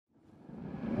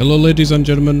Hello ladies and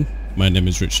gentlemen, my name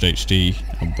is RichedHD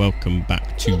and welcome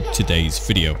back to today's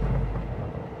video.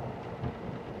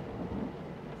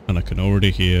 And I can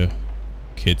already hear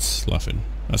kids laughing.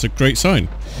 That's a great sign.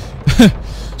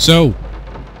 So,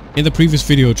 in the previous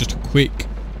video, just a quick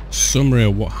summary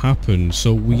of what happened.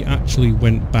 So we actually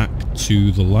went back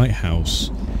to the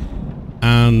lighthouse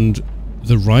and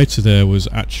the writer there was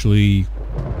actually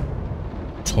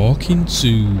talking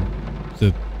to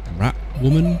the rat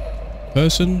woman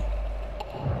person,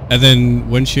 and then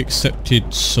when she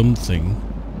accepted something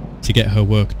to get her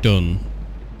work done,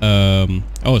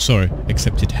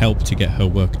 accepted help to get her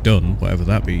work done, whatever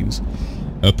that means,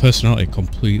 her personality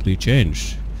completely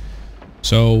changed.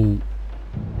 So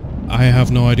I have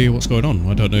no idea what's going on.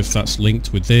 I don't know if that's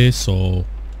linked with this or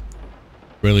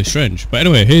really strange. But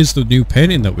anyway, here's the new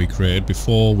painting that we created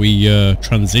before we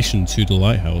transition to the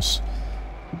lighthouse.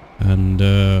 And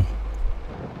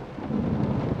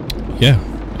yeah,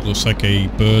 it looks like a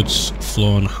bird's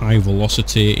flown high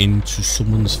velocity into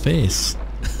someone's face.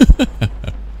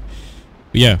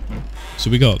 Yeah,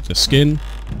 so we got the skin,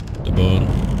 the bone,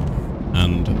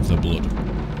 and the blood.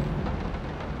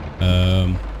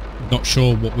 Not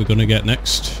sure what we're gonna get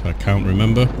next. I can't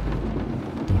remember.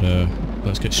 But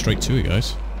let's get straight to it,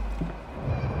 guys.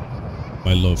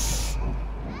 My love,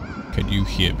 can you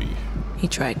hear me? He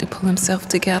tried to pull himself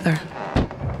together.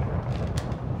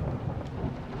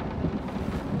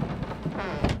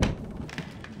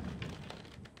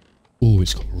 Oh,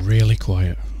 it's got really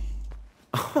quiet.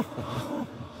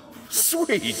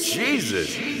 Sweet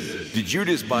Jesus! Did you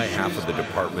just buy half of the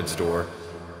department store?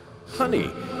 Honey,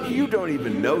 you don't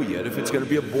even know yet if it's gonna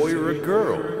be a boy or a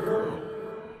girl.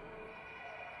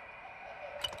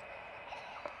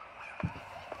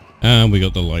 And we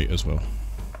got the light as well.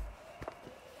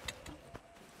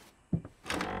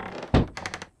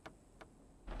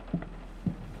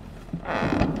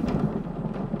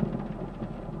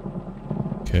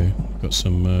 Okay, got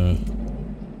some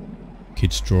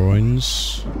kids'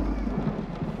 drawings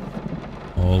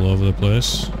all over the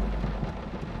place.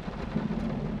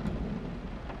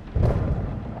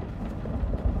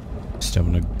 Just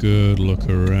having a good look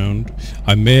around.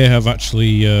 I may have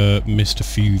actually missed a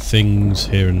few things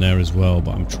here and there as well,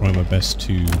 but I'm trying my best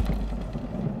to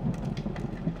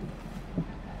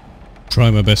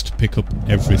pick up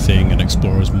everything and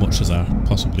explore as much as I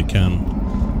possibly can.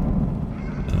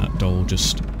 And that doll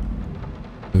just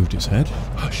moved its head.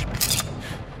 Hush.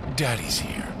 Daddy's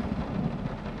here.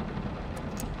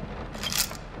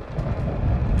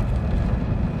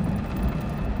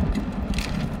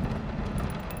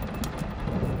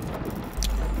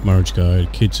 Marriage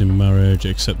guide. Kids in marriage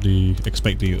expect the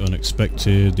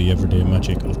unexpected. The everyday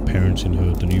magic of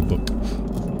parenthood. The new book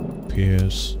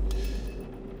appears.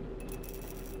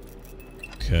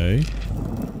 Okay.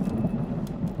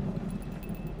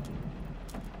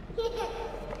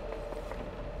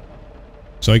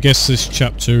 So I guess this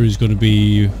chapter is going to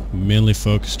be mainly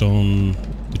focused on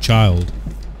the child.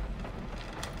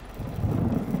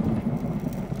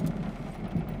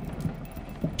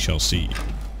 Shall see.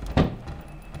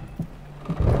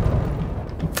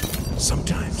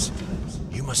 Sometimes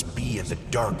you must be in the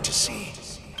dark to see.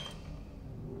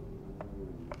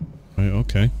 Right,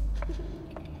 okay.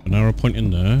 An arrow pointing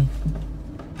there.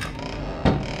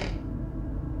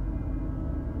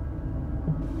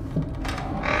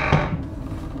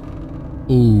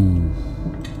 Ooh.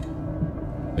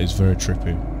 It's very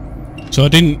trippy. So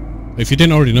if you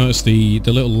didn't already notice, the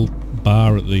little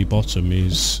bar at the bottom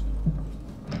is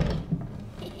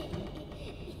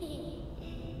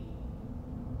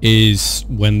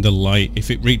when the light, if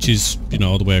it reaches, you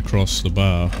know, all the way across the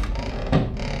bar,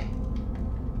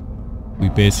 we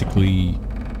basically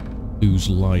lose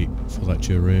light for that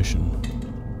duration.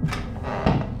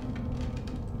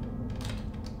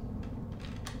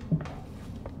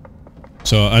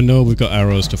 So I know we've got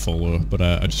arrows to follow, but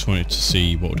I just wanted to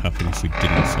see what would happen if we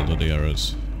didn't follow the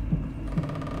arrows.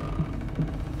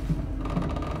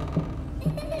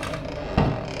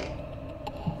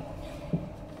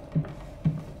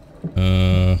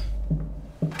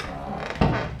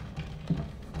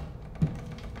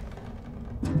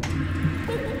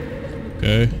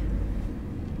 Okay.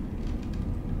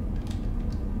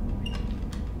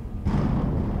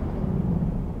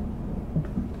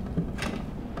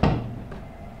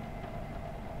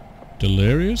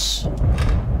 Delirious?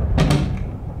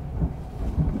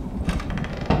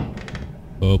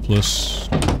 Hopeless.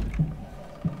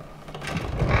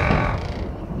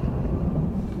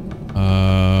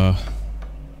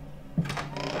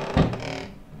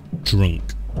 Drunk.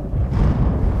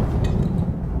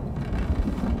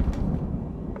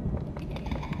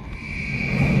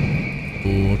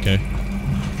 Oh, okay.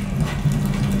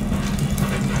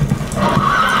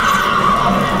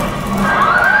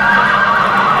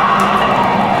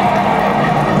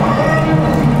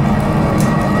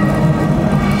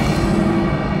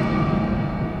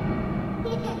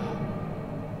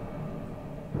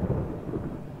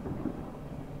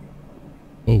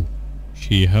 Oh,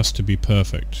 she has to be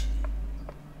perfect.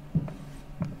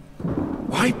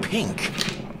 Why pink?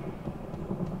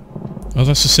 Oh,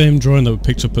 that's the same drawing that we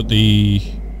picked up at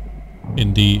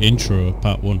in the intro of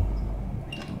part 1.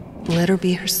 Let her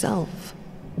be herself.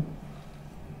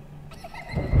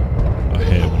 I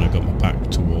hate it when I got my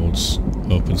back towards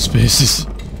open spaces.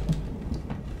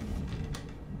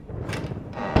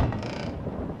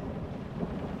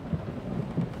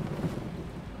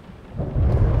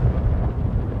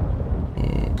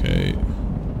 Okay.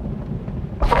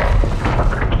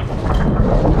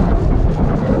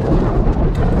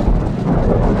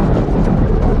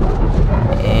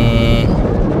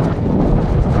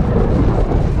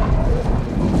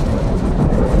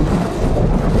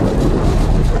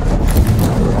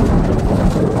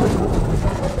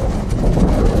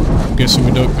 Guessing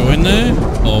we don't go in there,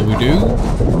 or we do.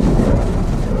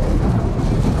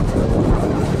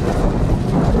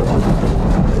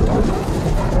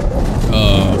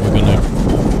 We're gonna...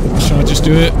 Shall I just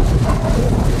do it?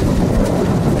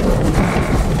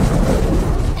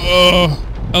 Oh,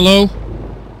 hello?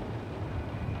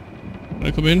 Can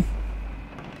I come in?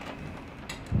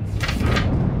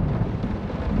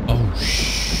 Oh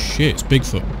shit, it's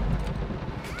Bigfoot.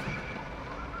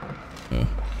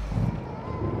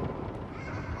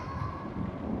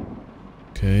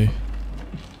 Okay.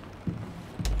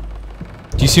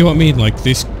 Do you see what I mean? Like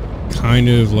this kind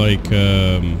of like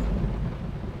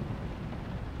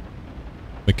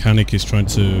mechanic is trying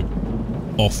to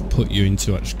off-put you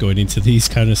into actually going into these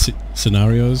kind of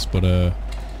scenarios, but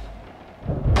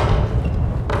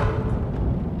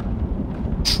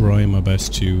trying my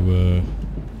best to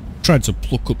try to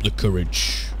pluck up the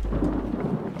courage.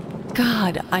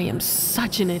 God, I am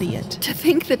such an idiot. To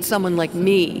think that someone like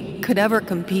me could ever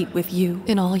compete with you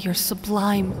in all your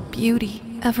sublime beauty,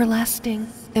 everlasting,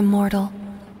 immortal.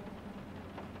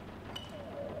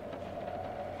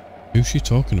 Who's she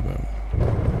talking about?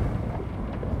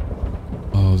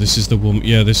 Oh, this is the woman.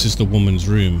 Yeah, this is the woman's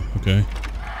room. Okay.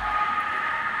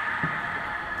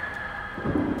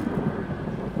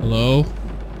 Hello?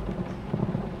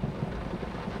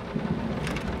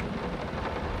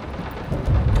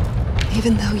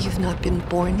 Even though you've not been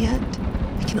born yet,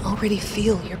 I can already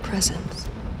feel your presence.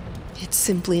 It's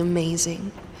simply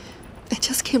amazing. I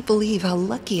just can't believe how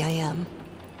lucky I am.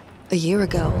 A year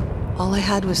ago, all I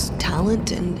had was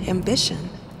talent and ambition.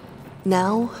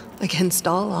 Now, against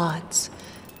all odds,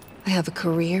 I have a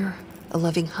career, a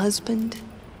loving husband,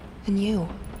 and you.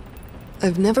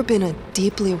 I've never been a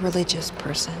deeply religious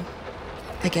person.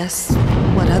 I guess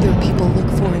what other people look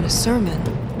for in a sermon,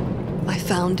 I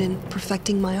found in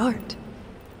perfecting my art.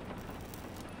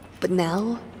 But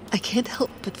now, I can't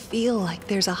help but feel like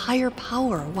there's a higher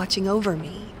power watching over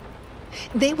me.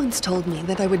 They once told me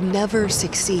that I would never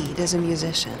succeed as a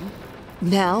musician.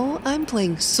 Now, I'm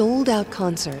playing sold-out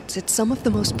concerts at some of the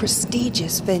most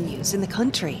prestigious venues in the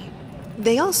country.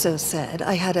 They also said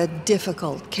I had a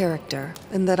difficult character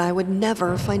and that I would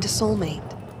never find a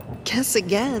soulmate. Guess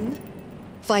again.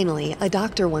 Finally, a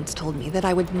doctor once told me that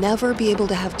I would never be able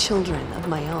to have children of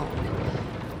my own.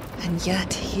 And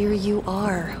yet, here you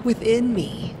are, within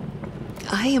me.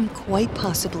 I am quite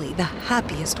possibly the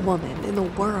happiest woman in the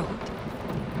world.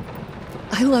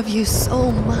 I love you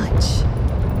so much.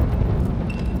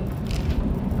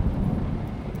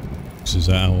 So is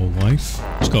that our wife?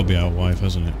 It's got to be our wife,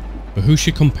 hasn't it? But who's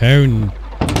she comparing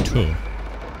to?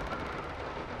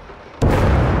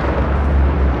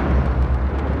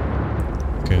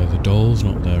 Okay, the doll's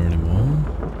not there anymore.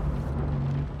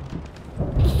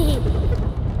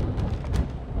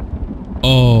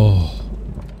 Oh,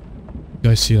 you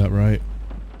guys see that, right?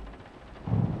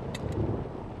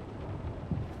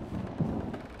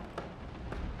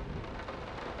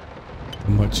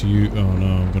 Come back to you. Oh no,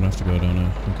 I'm gonna have to go down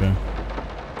there. Okay.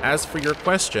 As for your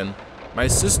question, my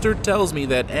sister tells me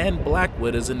that Anne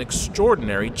Blackwood is an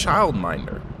extraordinary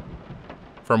childminder.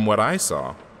 From what I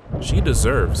saw, she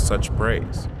deserves such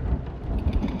praise.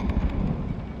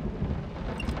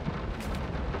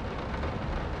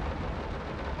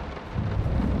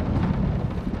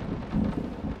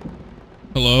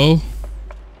 Hello?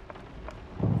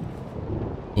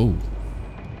 Oh.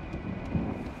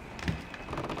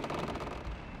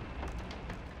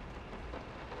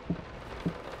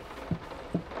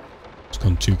 It's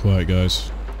gone too quiet, guys.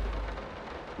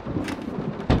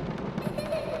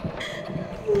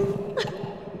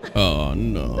 Oh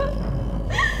no.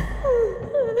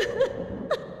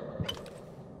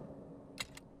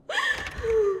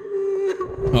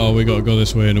 Oh, we gotta go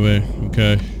this way anyway.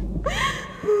 Okay.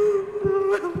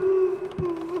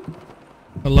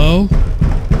 Hello?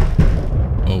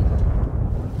 Oh.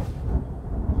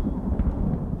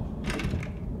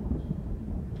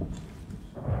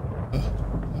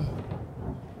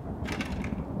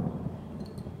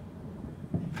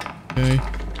 Okay.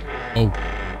 Oh.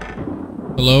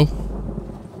 Hello?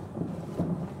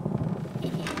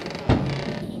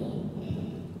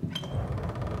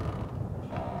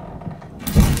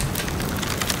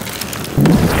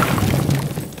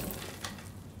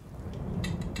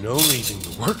 No leaving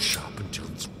the workshop until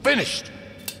it's finished.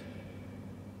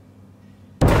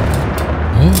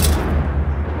 Oh.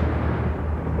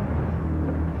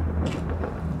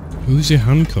 Who's he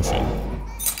handcuffing?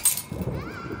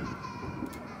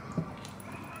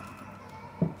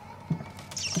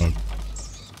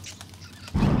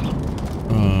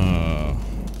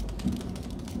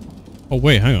 Oh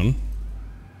wait, hang on.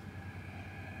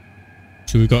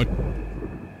 So we got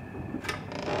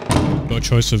a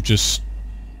choice of just...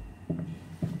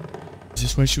 Is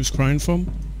this where she was crying from?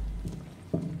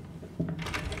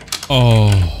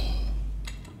 Oh.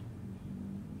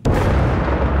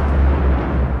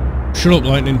 Shut up,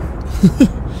 lightning.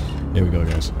 Here we go,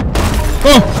 guys.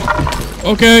 Oh!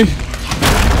 Okay.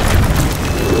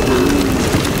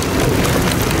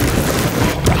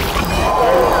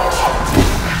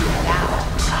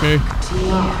 Okay.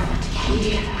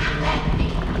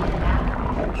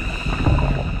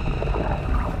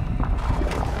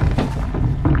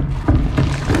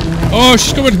 Oh,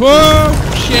 she's coming! Whoa!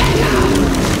 Shit!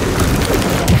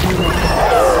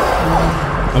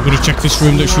 I'm gonna check this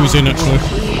room that she was in, actually.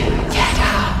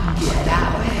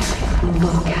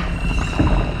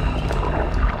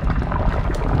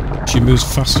 She moves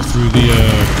faster through the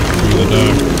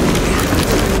dark.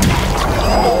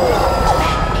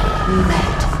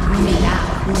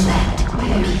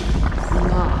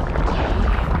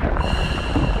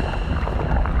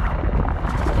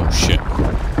 Oh shit.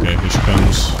 Okay, here she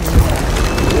comes.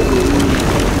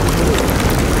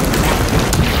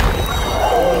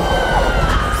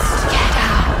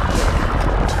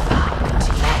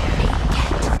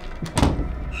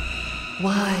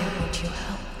 Why would you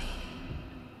help me?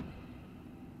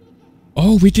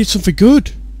 Oh, we did something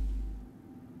good!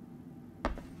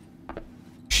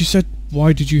 She said,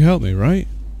 "Why did you help me?" Right?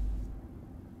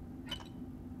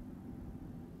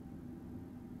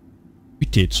 We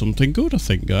did something good, I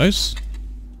think, guys.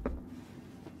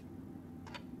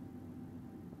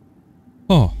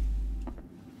 Oh.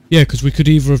 Yeah, because we could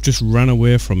either have just ran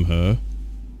away from her,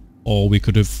 or we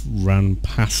could have ran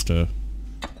past her.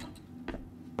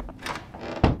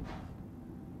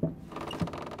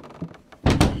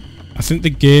 I think the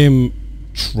game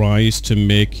tries to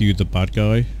make you the bad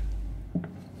guy.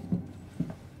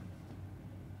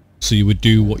 So you would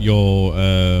do what your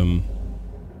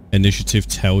initiative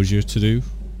tells you to do.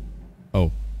 Oh.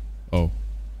 Oh.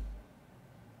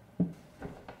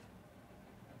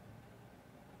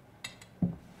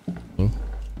 Oh.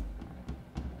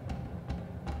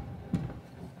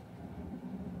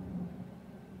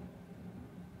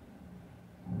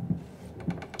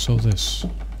 So this.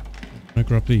 Can I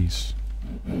grab these?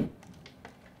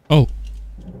 Oh.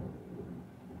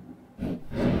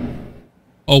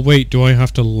 Oh wait, do I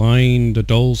have to line the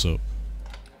dolls up?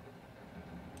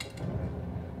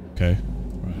 Okay.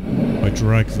 Right. I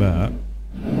drag that.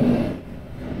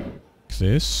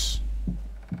 This.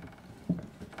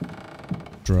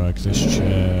 Drag this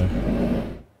chair.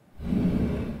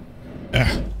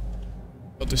 Ah.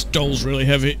 But this doll's really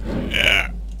heavy.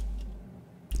 Ah.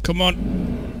 Come on.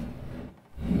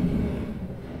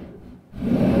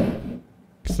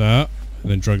 Like that.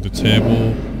 And then drag the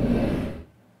table.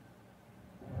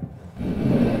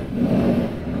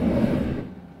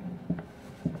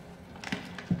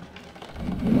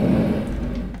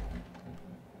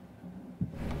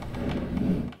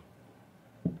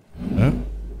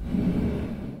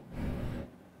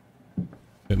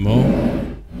 Bit more.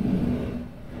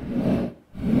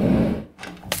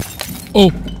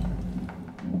 Oh!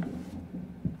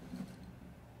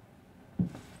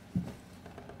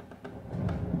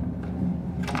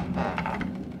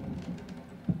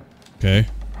 Okay.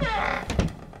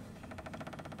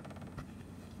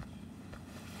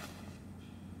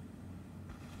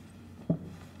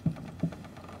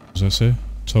 What does that say?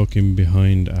 Talking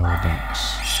behind our backs.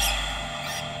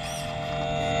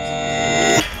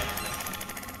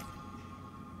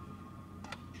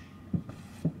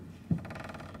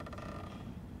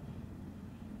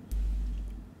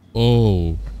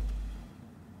 Oh.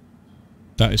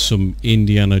 That is some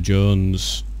Indiana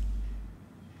Jones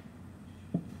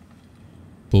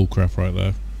bullcrap right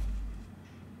there.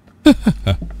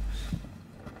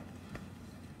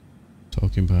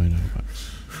 Talking behind our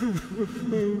backs.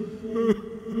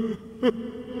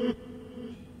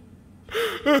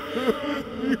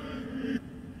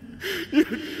 You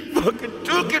fucking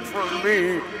took it from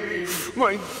me!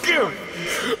 My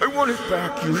gift! I want it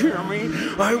back, you hear me?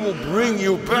 I will bring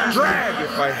you back! Drag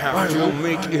if I have to! I will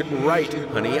make it right,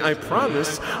 honey, I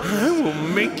promise. I will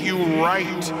make you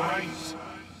right!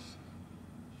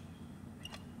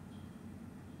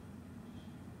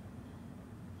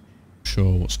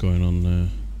 Sure what's going on there.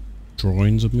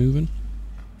 Drawings are moving.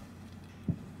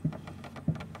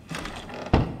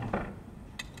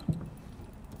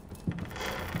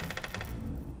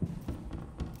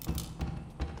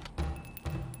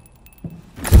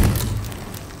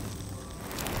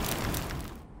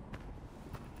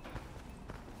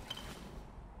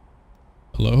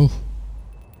 Hello?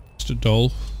 Mr.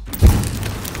 Doll?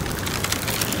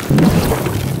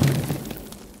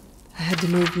 I had to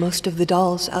move most of the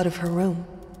dolls out of her room.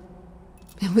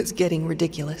 It was getting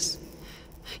ridiculous.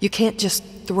 You can't just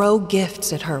throw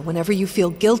gifts at her whenever you feel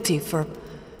guilty for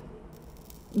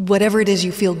whatever it is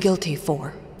you feel guilty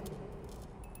for.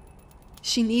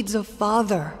 She needs a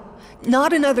father,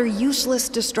 not another useless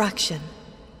distraction.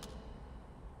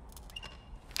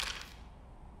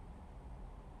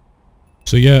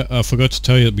 So yeah, I forgot to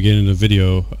tell you at the beginning of the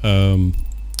video,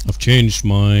 I've changed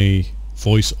my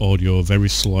voice audio very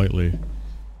slightly.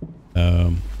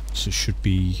 So it should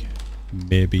be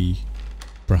maybe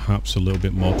perhaps a little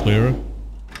bit more clearer.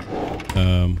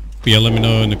 But yeah, let me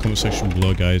know in the comment section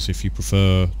below, guys, if you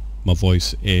prefer my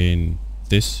voice in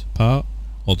this part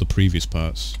or the previous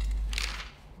parts.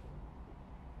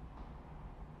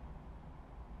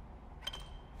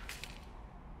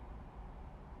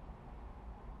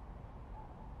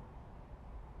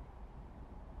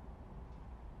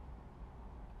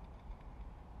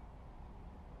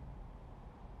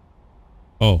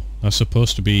 Oh, that's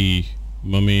supposed to be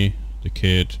Mummy, the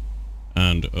kid,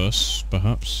 and us,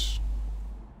 perhaps?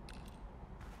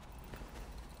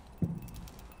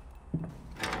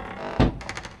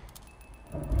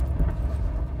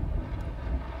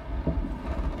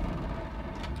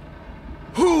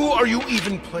 Who are you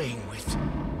even playing with?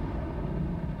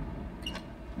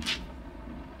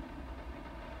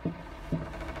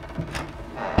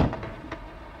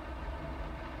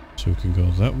 So we can go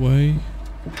that way.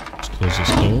 Let's close this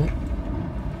door.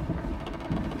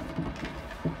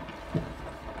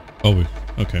 Oh,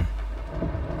 okay.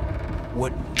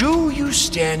 What do you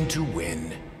stand to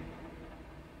win?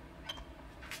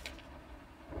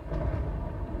 I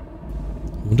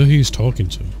wonder who he's talking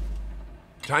to.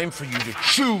 Time for you to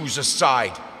choose a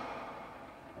side.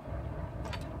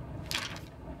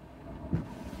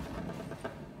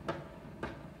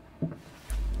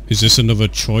 Is this another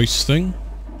choice thing?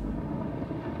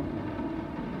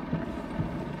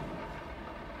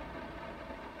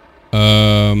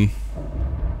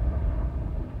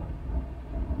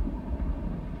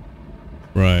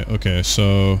 Right, okay,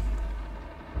 so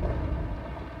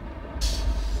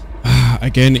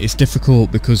again, it's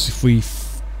difficult because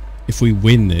if we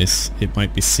win this, it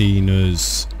might be seen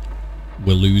as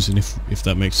we're losing, if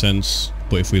that makes sense.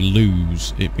 But if we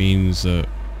lose, it means that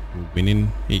we're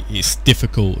winning. It's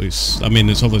difficult. I mean,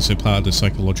 it's obviously part of the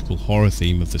psychological horror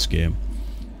theme of this game.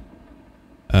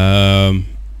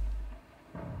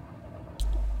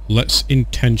 Let's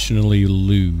intentionally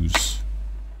lose.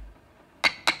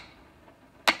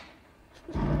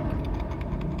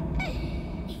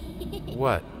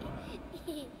 What?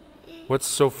 What's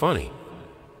so funny?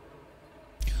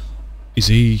 Is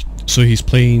he... So he's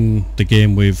playing the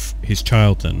game with his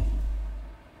child then?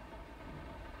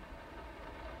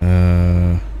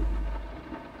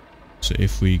 So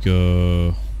if we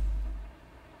go...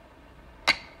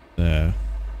 there...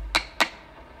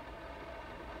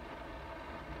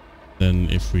 Then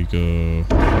if we go...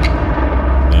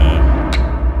 there...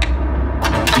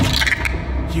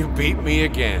 You beat me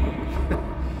again.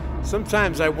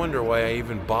 Sometimes I wonder why I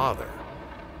even bother.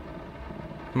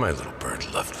 My little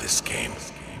bird loved this game.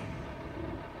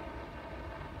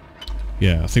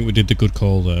 Yeah, I think we did the good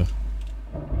call there.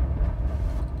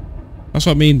 That's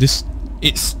what I mean,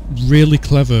 it's really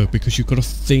clever because you've got to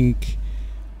think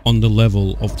on the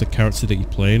level of the character that you're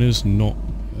playing as, not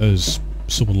as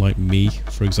someone like me,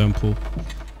 for example.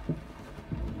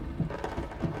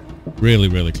 Really,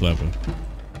 really clever.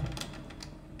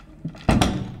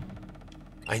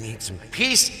 I need some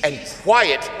peace and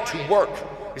quiet to work.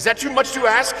 Is that too much to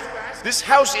ask? This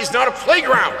house is not a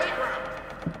playground!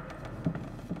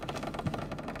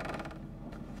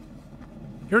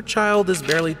 Your child is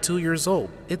barely 2 years old.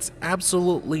 It's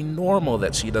absolutely normal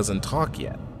that she doesn't talk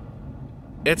yet.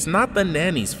 It's not the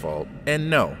nanny's fault, and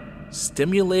no,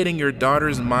 stimulating your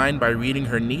daughter's mind by reading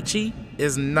her Nietzsche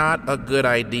is not a good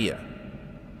idea.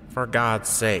 For God's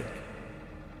sake.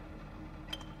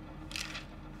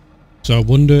 So I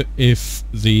wonder if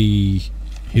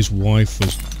his wife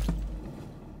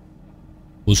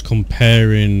was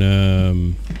comparing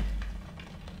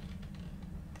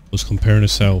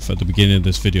herself at the beginning of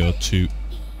this video to...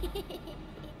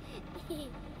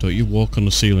 Don't you walk on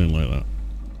the ceiling like that?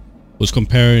 Was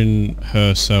comparing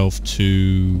herself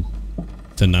to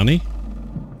the nanny?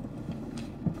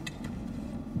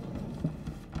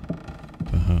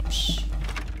 Perhaps.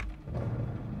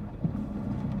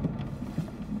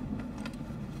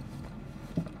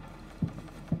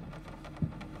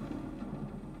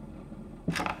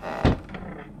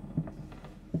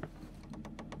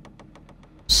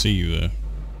 See you there.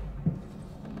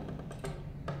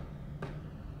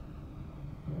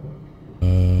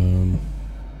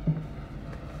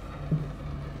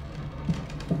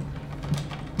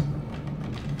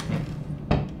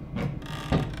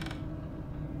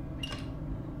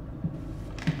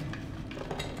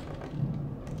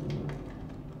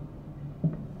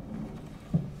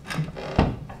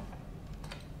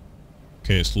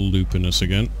 Okay, it's looping us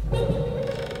again.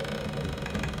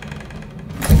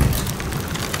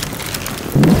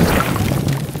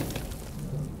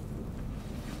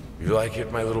 You like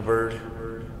it, my little bird?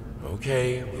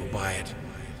 Okay, we'll buy it.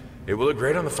 It will look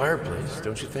great on the fireplace,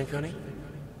 don't you think, honey?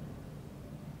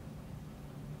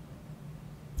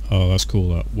 Oh, that's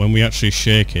cool. That when we actually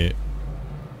shake it.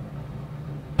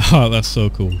 Oh, that's so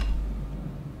cool.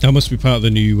 That must be part of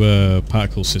the new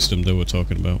particle system that we're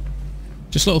talking about.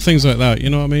 Just little things like that, you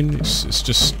know what I mean? It's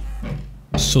just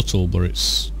subtle, but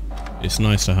it's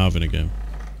nice to have in a game.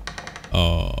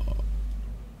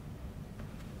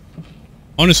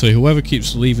 Honestly, whoever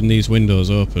keeps leaving these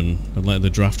windows open and letting the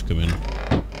draft come in.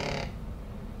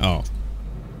 Oh.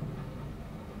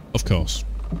 Of course.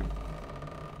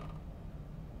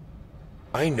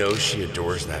 I know she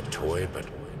adores that toy, but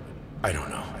I don't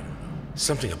know.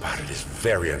 Something about it is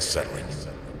very unsettling.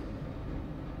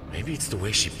 Maybe it's the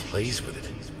way she plays with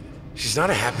it. She's not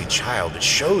a happy child. It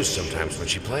shows sometimes when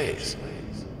she plays.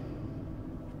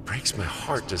 It breaks my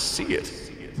heart to see it.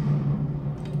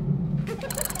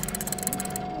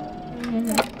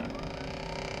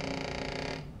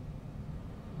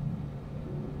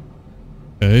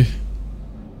 Okay.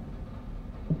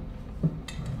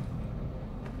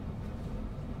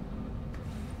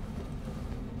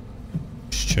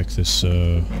 Just check this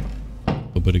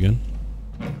cupboard again.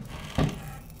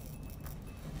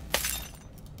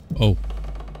 Oh.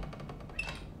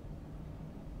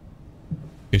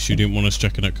 Guess you didn't want us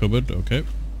checking that cupboard, okay.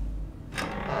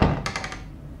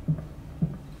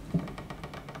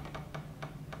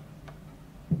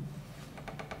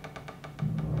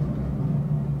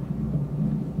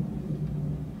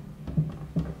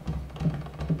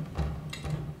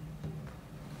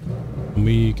 Can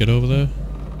we get over there?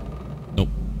 Nope.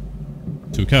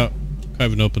 So we can't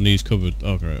even open these cupboards.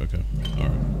 Oh, great, okay.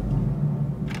 Alright.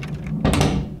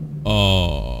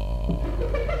 Oh.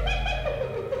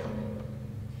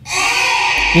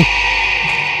 Ooh.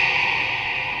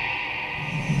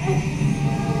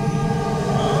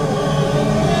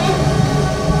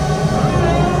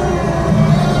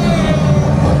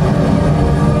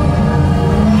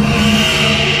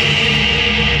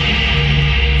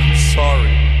 I'm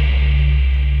sorry.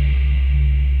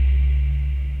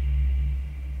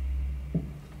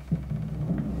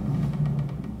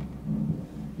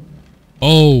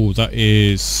 Oh,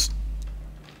 is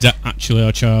that actually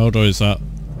our child, or is that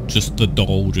just the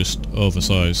doll just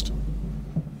oversized?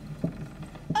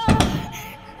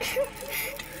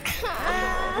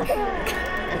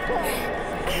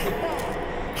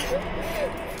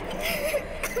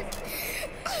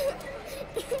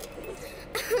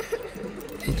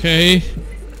 Okay.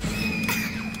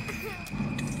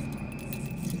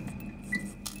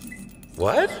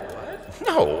 What?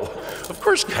 No. Of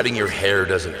course cutting your hair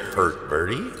doesn't hurt,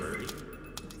 Birdie.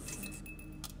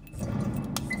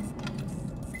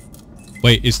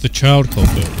 Wait, is the child called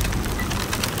Birdie?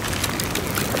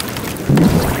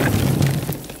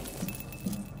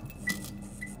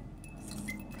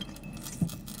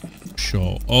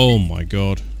 Sure. Oh my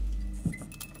god.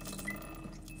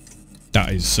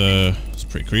 That is, it's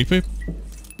pretty creepy.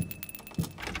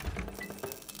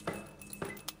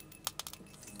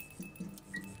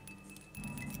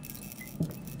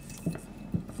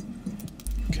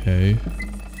 Okay.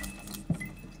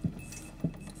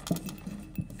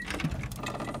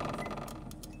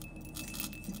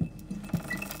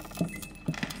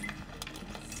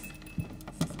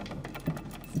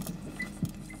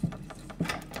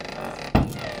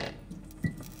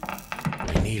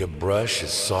 brush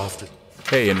as soft as...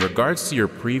 Hey, in regards to your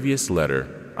previous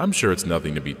letter, I'm sure it's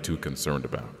nothing to be too concerned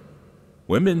about.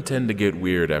 Women tend to get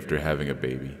weird after having a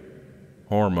baby.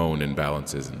 Hormone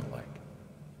imbalances and the like.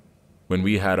 When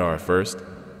we had our first,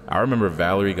 I remember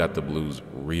Valerie got the blues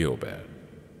real bad.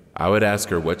 I would ask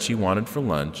her what she wanted for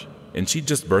lunch, and she'd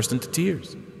just burst into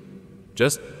tears.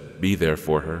 Just be there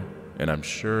for her, and I'm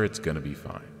sure it's gonna be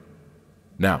fine.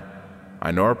 Now, I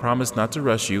know I promised not to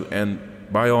rush you, and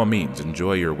by all means,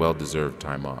 enjoy your well-deserved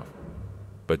time off.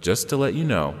 But just to let you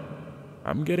know,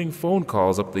 I'm getting phone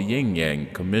calls up the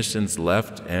yin-yang, commissions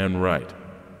left and right.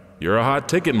 You're a hot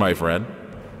ticket, my friend.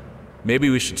 Maybe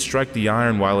we should strike the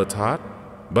iron while it's hot,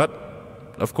 but,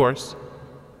 of course,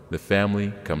 the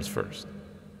family comes first.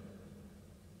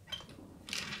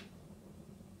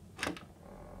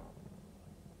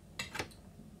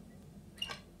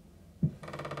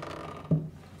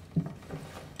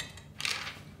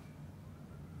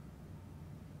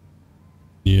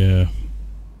 Yeah.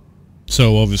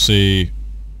 So obviously,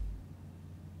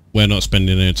 we're not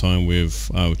spending any time with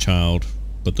our child,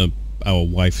 but our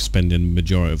wife is spending the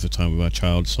majority of the time with our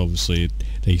child, so obviously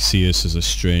they see us as a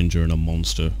stranger and a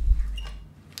monster.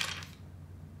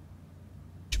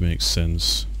 Which makes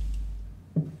sense.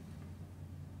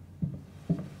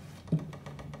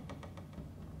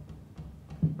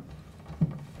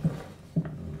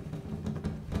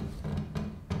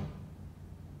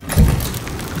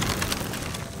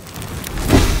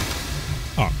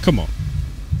 Oh, come on.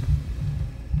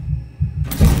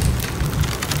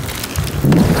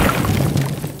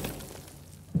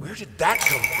 Where did that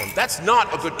come from? That's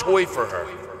not a good toy for her.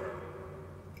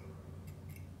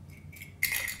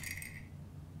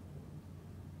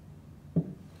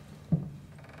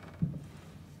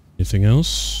 Anything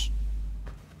else?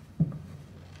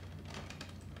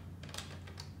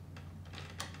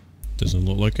 Doesn't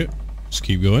look like it. Let's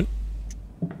keep going.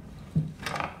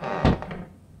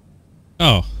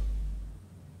 Oh.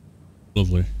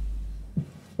 Lovely.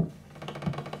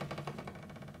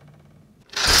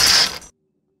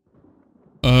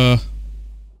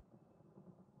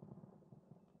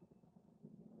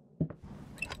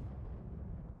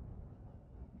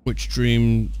 Which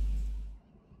dream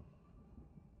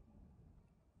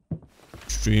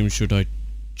should I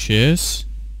chase?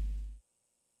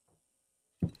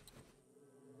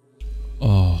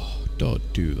 Oh, don't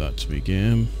do that to me,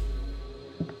 game.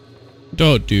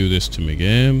 Don't do this to me,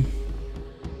 game.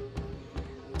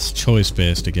 It's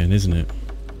choice-based again, isn't it?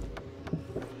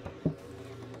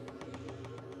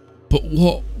 But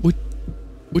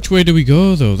which way do we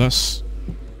go, though? That's...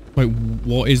 like,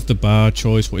 what is the bad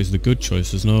choice? What is the good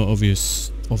choice? There's no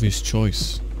obvious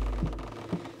choice.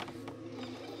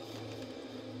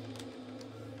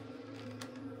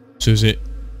 So is it...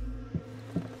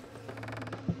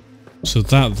 so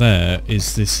that there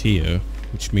is this here,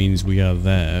 which means we are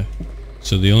there.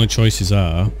 So the only choices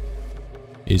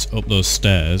is up those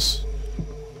stairs,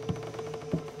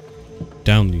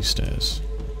 down these stairs.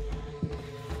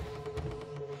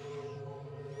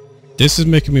 This is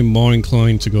making me more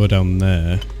inclined to go down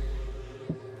there.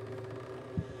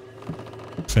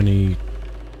 If any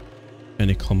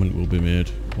comment will be made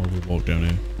while we walk down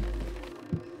here.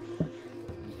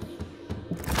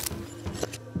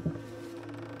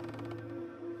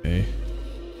 Okay.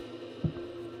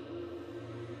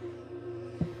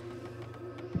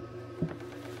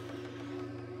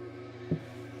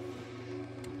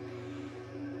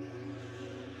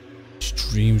 Which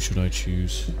dream should I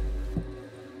choose?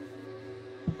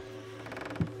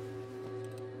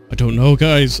 I don't know,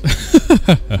 guys.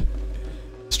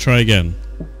 Let's try again.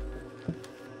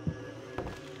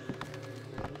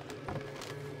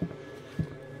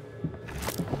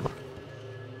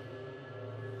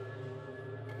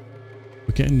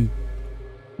 We're getting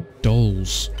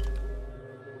dolls.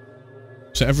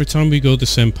 So every time we go the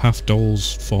same path,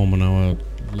 dolls form on our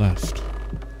left.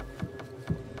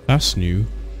 That's new.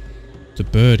 The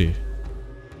birdie.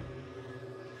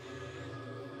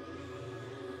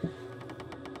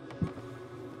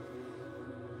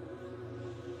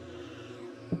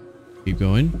 Keep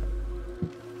going.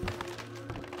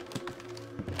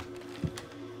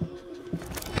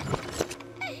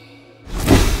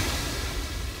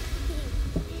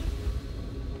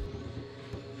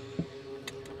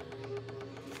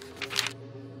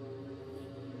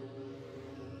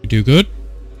 We do good.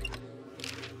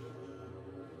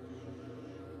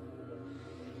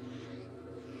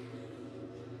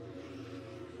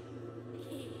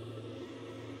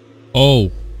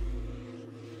 Oh.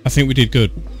 I think we did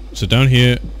good. So down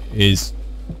here is...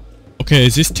 okay,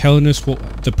 is this telling us what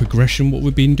the progression, what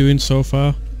we've been doing so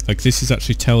far? Like, this is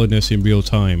actually telling us in real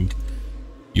time,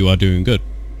 you are doing good.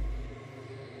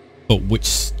 But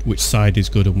which side is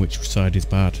good and which side is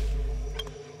bad?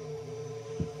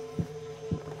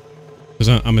 Because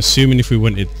I'm assuming if we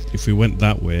went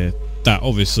that way, that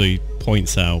obviously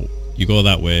points out you go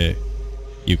that way,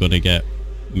 you're gonna get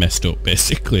messed up.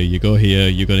 Basically, you go here,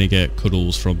 you're gonna get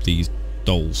cuddles from these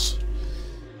dolls.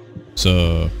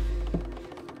 So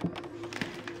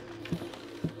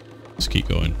let's keep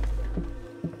going.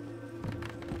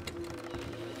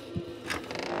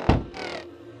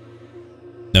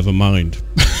 Never mind.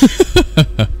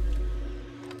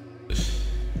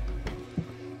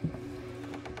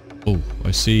 Oh,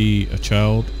 I see a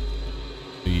child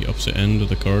at the opposite end of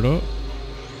the corridor.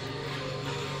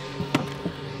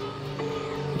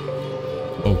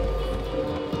 Oh.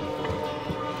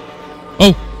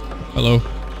 Oh! Hello.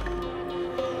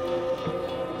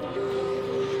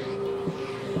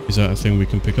 Is that a thing we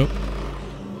can pick up?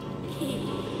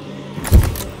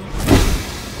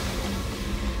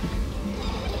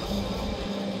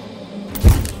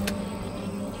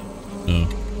 No.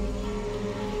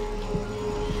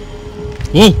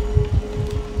 Whoa!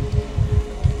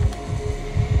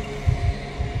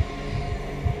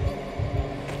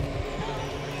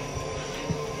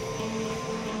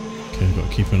 Okay, I've got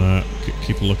to keep an eye,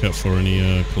 keep a lookout for any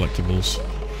collectibles.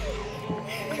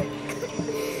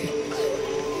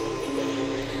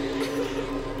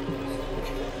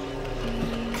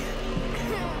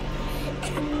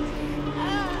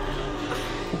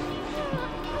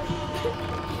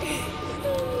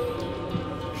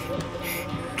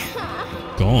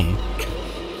 Gone.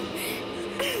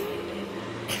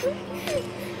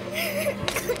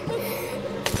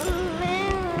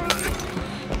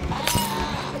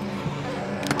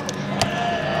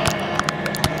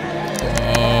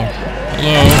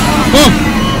 Hello. Whoa!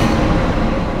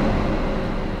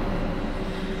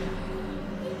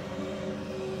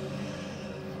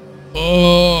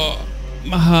 Oh,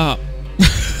 my heart.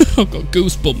 I've got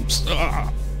goosebumps.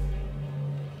 Ah.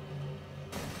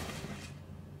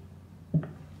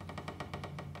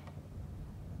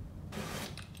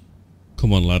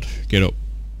 Come on, lad, get up.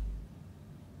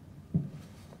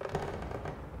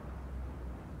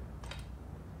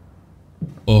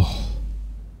 Oh.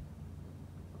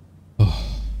 Oh.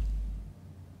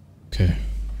 Okay.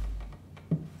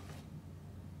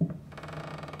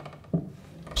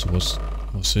 So what's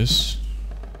this?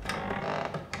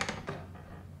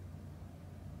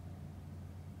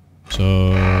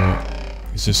 So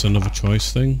is this another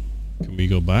choice thing? Can we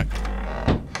go back?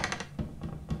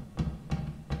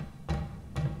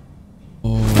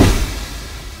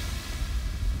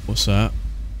 What's that?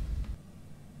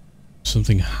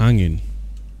 Something hanging.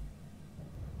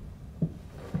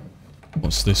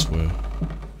 What's this way?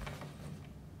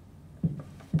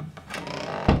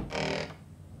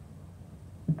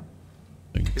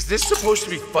 Is this supposed to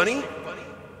be funny?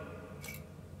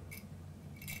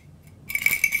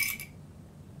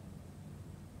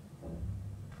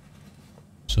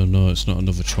 So no, it's not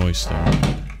another choice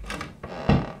then.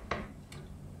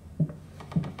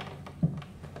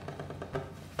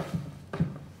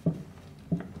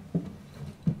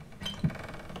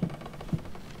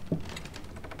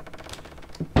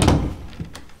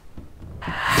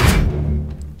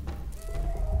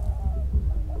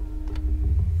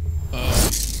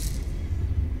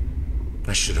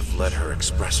 I should have let her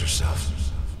express herself.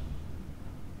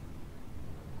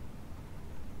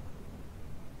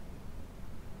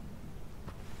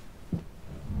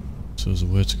 So there's a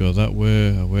way to go that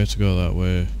way, a way to go that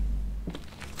way,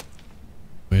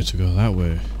 a way to go that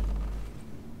way.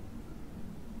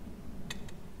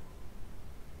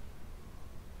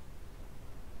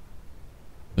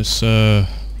 Let's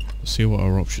see what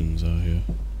our options are here.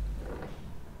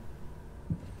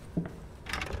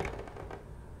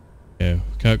 Yeah,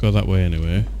 can't go that way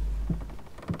anyway.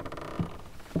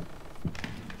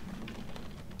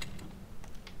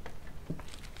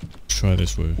 Let's try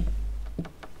this way.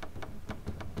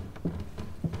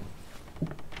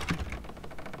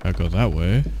 Can't go that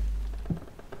way.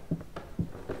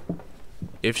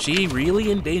 If she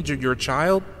really endangered your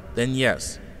child, then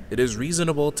yes, it is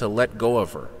reasonable to let go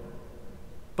of her.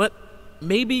 But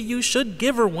maybe you should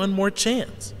give her one more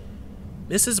chance.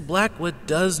 Mrs. Blackwood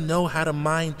does know how to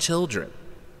mind children.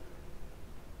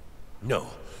 No.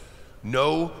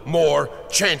 No more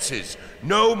chances.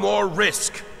 No more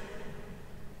risk.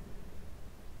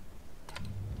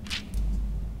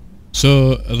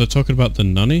 So, are they talking about the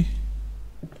nanny?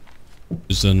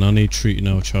 Is the nanny treating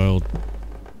our child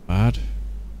bad?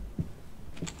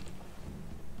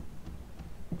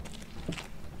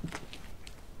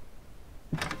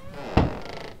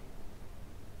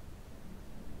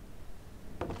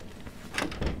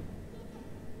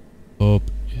 Hope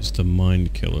is a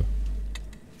mind killer.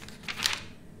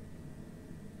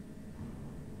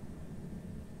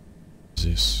 What's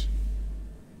this?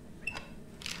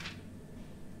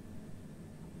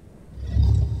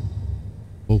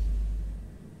 Oh.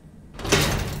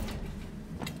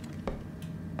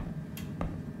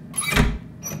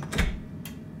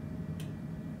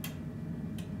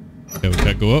 Okay, we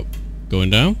can't go up.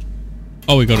 Going down?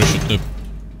 Oh, we gotta shut the...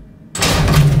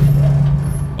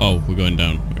 Oh, we're going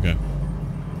down. Okay.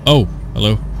 Oh,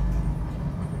 hello.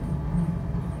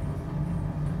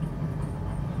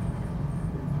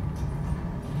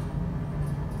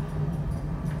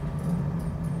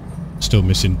 Still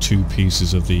missing 2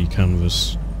 pieces of the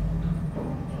canvas.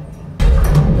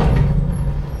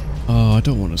 Oh, I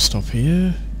don't want to stop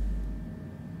here.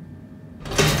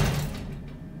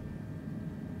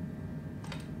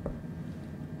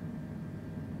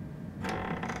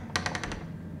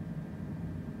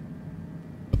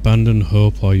 Abandon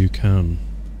hope while you can.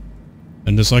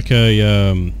 And there's like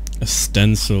a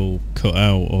stencil cut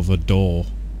out of a door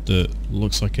that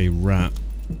looks like a rat.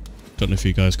 Don't know if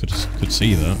you guys could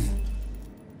see that.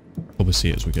 Probably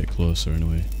see it as we get closer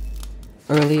anyway.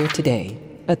 Earlier today,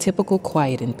 a typical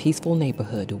quiet and peaceful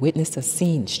neighborhood witnessed a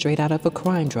scene straight out of a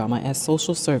crime drama as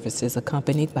social services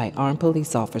accompanied by armed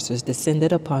police officers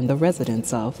descended upon the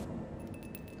residence of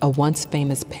a once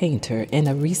famous painter and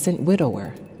a recent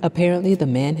widower. Apparently, the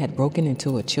man had broken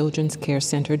into a children's care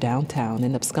center downtown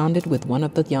and absconded with one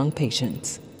of the young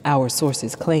patients. Our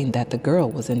sources claimed that the girl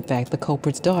was in fact the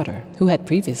culprit's daughter, who had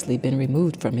previously been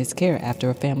removed from his care after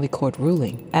a family court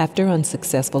ruling. After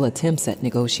unsuccessful attempts at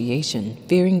negotiation,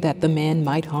 fearing that the man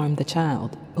might harm the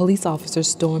child, police officers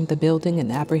stormed the building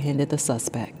and apprehended the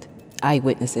suspect.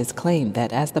 Eyewitnesses claimed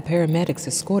that as the paramedics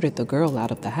escorted the girl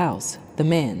out of the house, the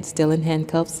man, still in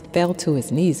handcuffs, fell to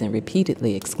his knees and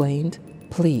repeatedly exclaimed,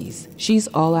 "Please, she's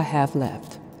all I have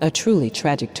left." A truly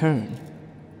tragic turn.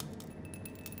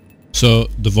 So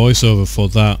the voiceover for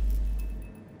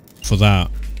that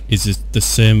is the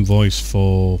same voice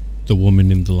for the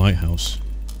woman in the lighthouse.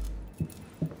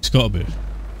 It's gotta be.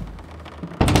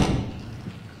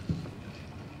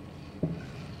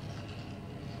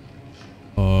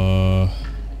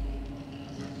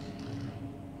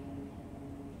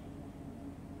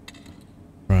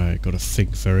 Right, gotta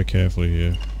think very carefully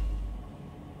here.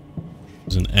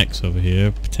 There's an X over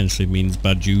here, potentially means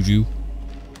bad juju.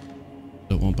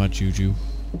 Don't want bad juju.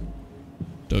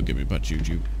 Don't give me bad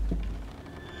juju.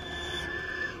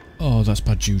 Oh, that's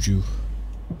bad juju.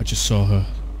 I just saw her.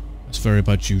 That's very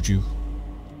bad juju.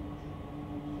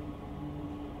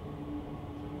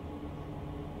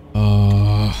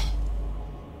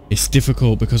 It's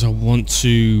difficult because I want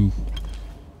to...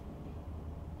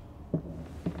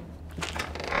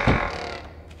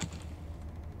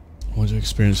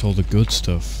 experience all the good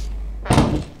stuff.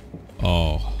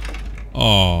 Oh.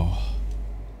 Oh.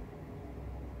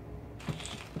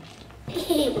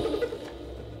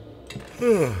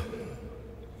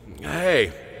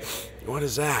 Hey, what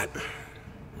is that?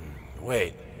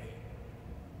 Wait.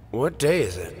 What day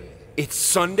is it? It's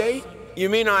Sunday? You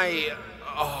mean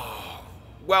Oh.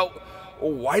 Well,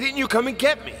 why didn't you come and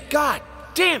get me? God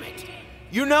damn it!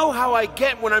 You know how I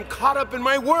get when I'm caught up in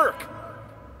my work.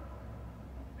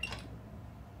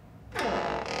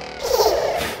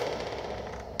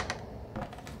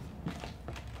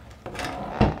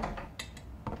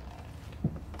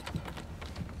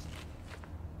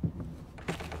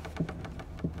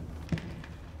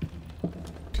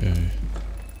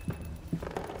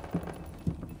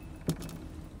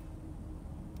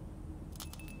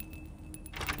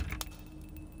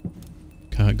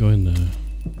 Can't go in there.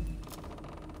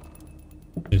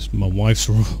 My wife's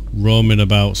roaming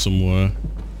about somewhere.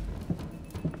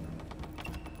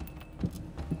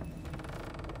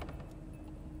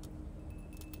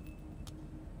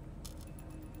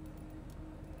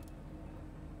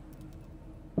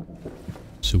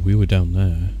 So we were down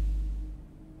there.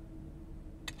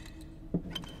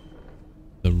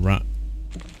 The rat...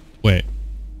 Wait.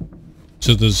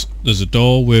 So there's a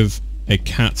door with a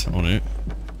cat on it.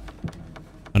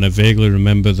 And I vaguely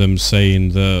remember them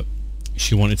saying that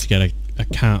she wanted to get a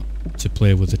cat to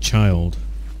play with a child.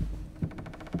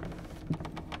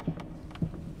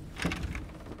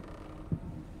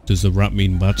 Does the rat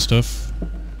mean bad stuff?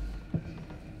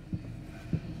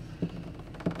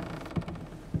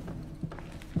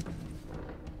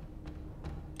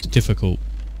 It's difficult.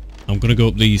 I'm gonna go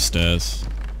up these stairs.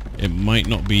 It might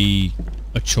not be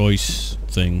a choice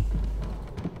thing.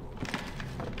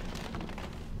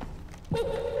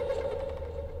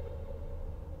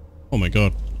 Oh my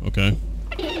god, okay.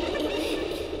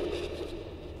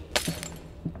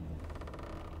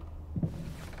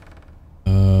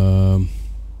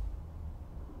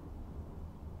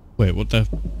 Wait, what the...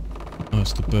 Oh,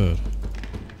 it's the bird.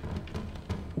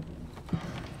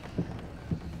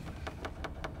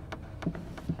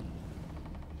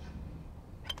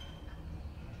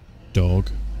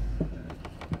 Dog.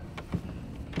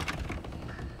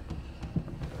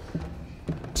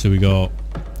 So we got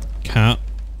cat,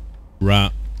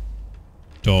 rat,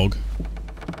 dog.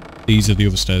 These are the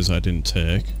other stairs I didn't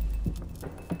take.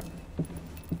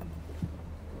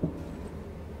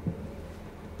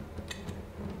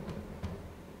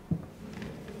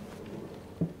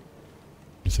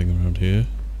 Anything around here?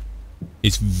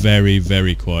 It's very,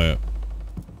 very quiet.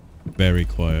 Very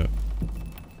quiet.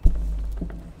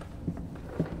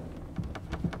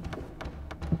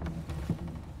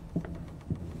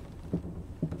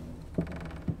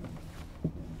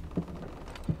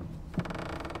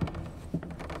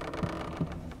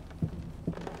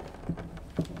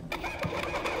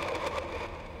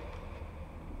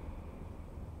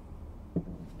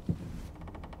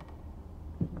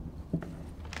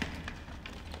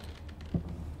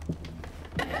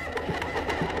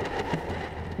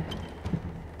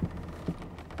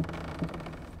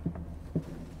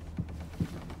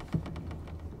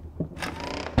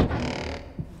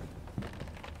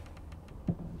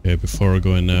 Okay, before I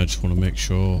go in there, I just want to make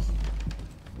sure.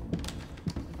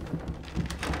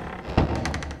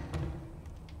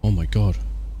 Oh my god.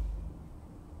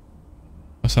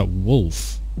 That's that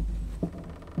wolf.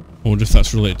 I wonder if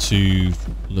that's related to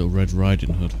Little Red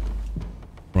Riding Hood.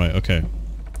 Right, okay.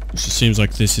 So it seems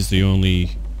like this is the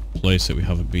only place that we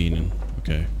haven't been in.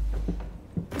 Okay.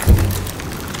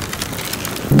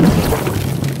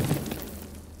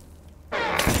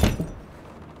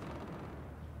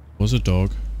 Was a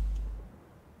dog.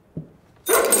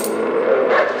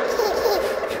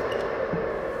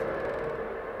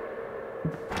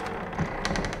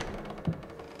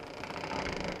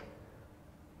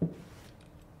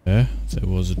 Yeah, there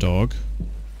was a dog.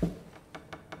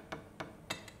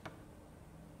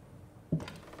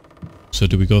 So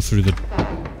do we go through the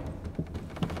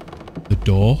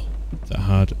door that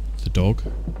had the dog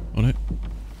on it?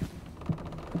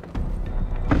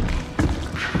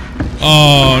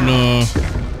 Oh no.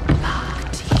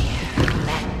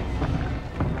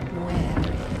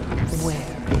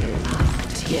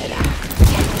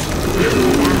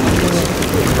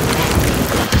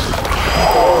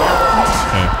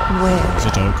 There's a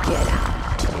dog. Get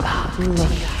out.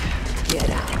 Look. Get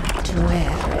out.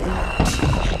 Where?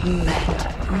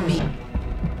 Let me.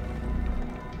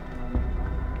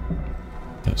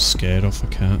 That scared off a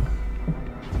cat.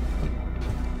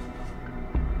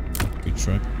 Good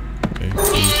truck. Okay.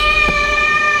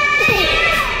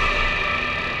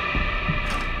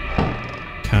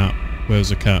 Cat. Where's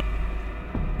the cat?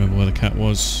 Remember where the cat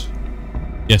was?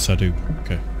 Yes, I do.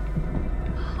 Okay.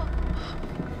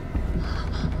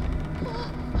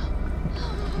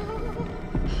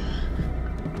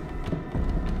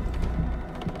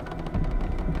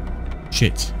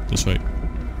 Shit. This way.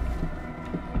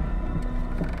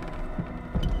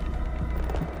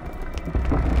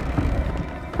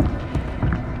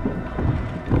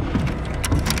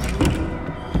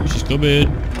 She's coming.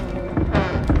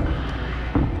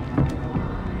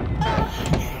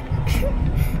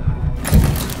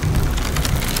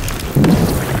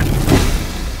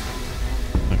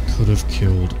 I could have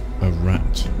killed a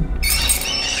rat.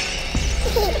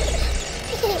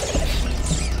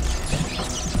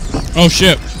 Oh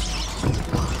shit!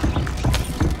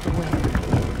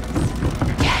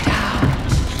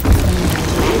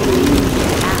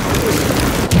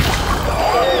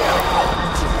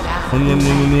 Run, run, run,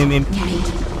 run, run, run.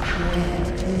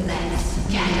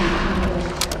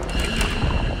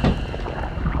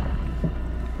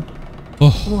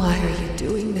 Oh. Why are you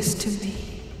doing this to me?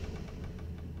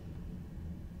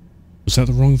 Was that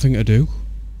the wrong thing to do?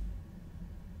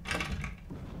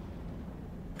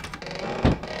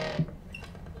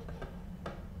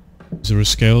 Is there a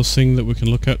scales thing that we can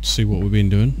look at to see what we've been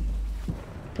doing?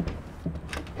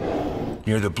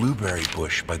 Near the blueberry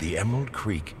bush by the Emerald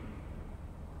Creek.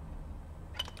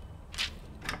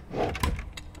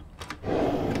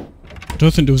 I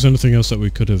don't think there was anything else that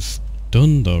we could have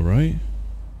done though, right?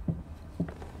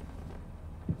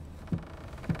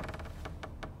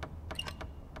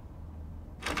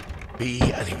 Be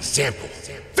an example.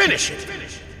 Finish it!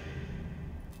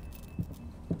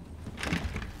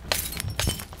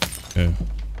 Okay.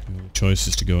 The choice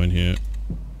is to go in here.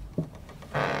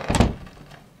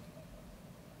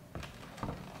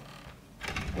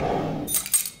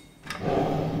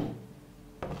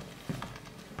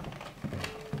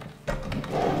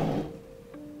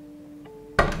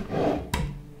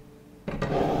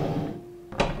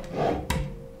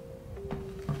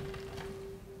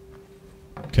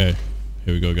 Okay,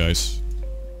 here we go, guys.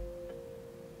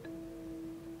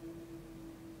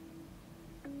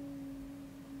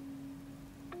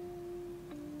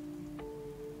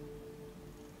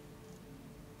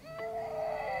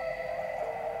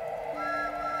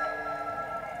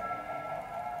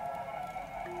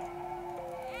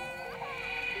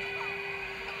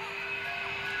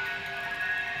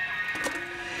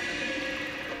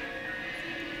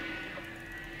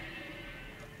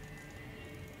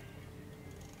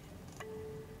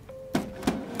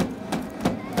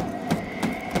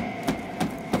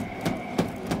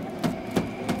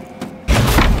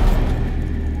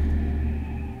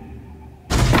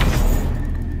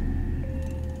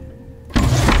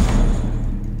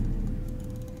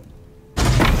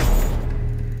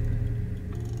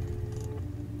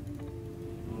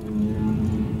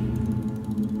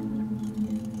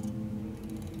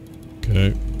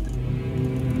 Okay.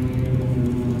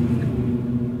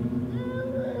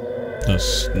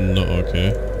 That's not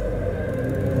okay.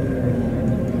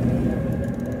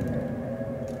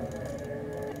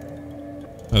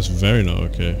 That's very not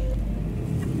okay.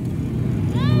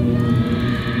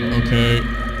 Okay.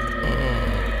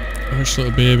 Oh, hush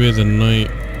little baby, the night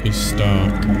is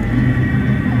dark.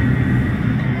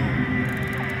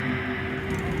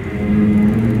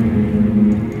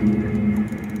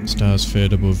 Stars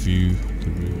fade above you, the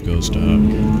room goes dark.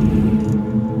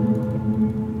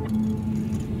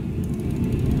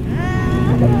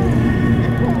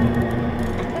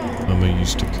 Mama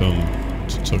used to come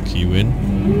to tuck you in.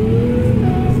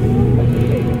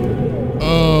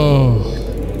 Oh!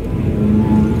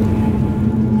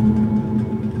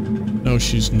 Now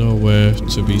she's nowhere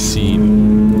to be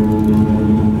seen.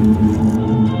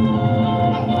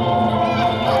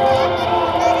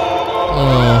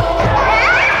 Oh.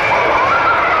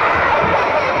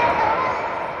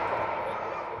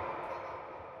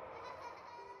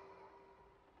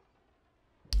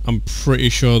 I'm pretty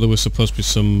sure there was supposed to be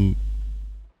some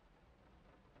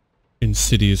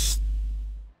insidious,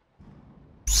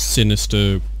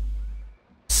 sinister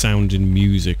sounding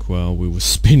music while we were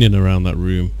spinning around that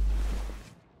room.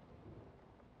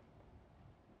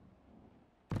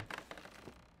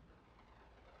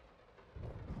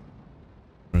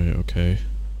 Right, okay.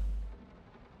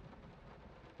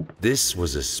 This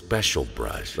was a special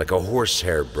brush, like a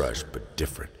horsehair brush, but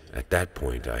different. At that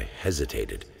point, I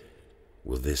hesitated.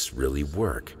 Will this really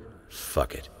work?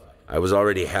 Fuck it. I was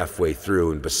already halfway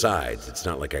through, and besides, it's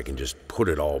not like I can just put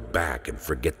it all back and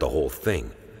forget the whole thing.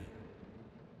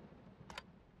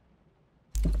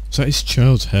 Is that his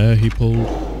child's hair he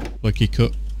pulled? Like he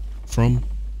cut from?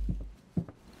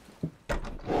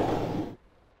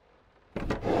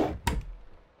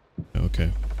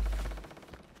 Okay.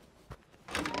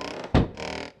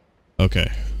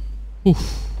 Okay.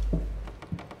 Oof.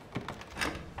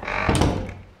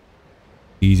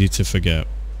 Easy to forget.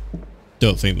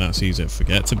 Don't think that's easy to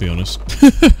forget, to be honest.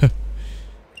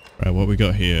 Right, what we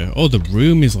got here? Oh, the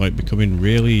room is like becoming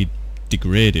really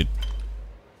degraded.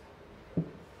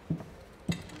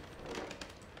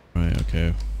 Right,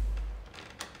 okay.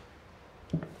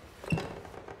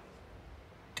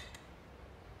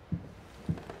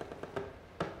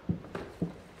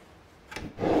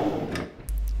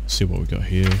 Let's see what we got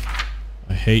here.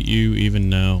 I hate you even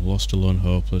now, lost, alone,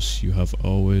 hopeless. You have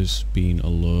always been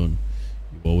alone.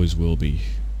 You always will be.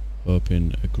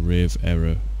 Hoping a grave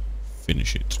error.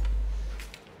 Finish it.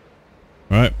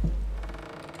 Right.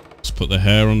 Let's put the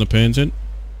hair on the painting.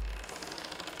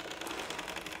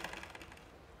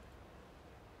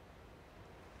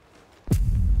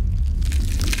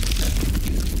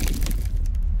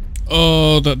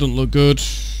 Oh, that doesn't look good.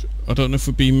 I don't know if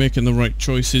we've been making the right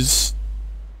choices.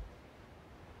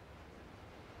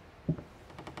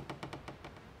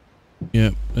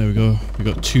 Yep, there we go. We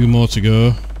got 2 more to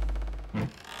go.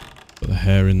 Put the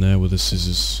hair in there with the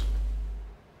scissors.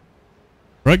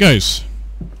 Right, guys.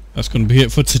 That's going to be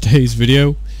it for today's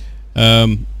video.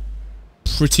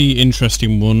 Pretty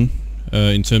interesting one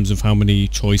in terms of how many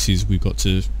choices we've got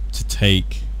to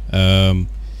take.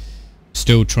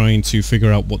 Still trying to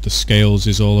figure out what the scales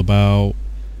is all about.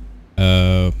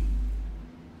 Yeah,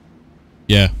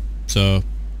 so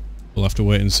we'll have to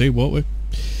wait and see, won't we?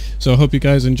 So I hope you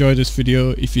guys enjoyed this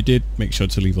video. If you did, make sure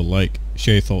to leave a like,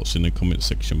 share your thoughts in the comment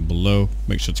section below.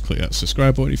 Make sure to click that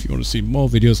subscribe button if you want to see more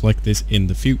videos like this in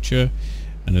the future.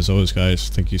 And as always, guys,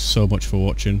 thank you so much for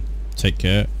watching. Take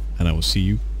care, and I will see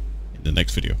you in the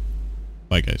next video.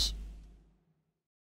 Bye, guys.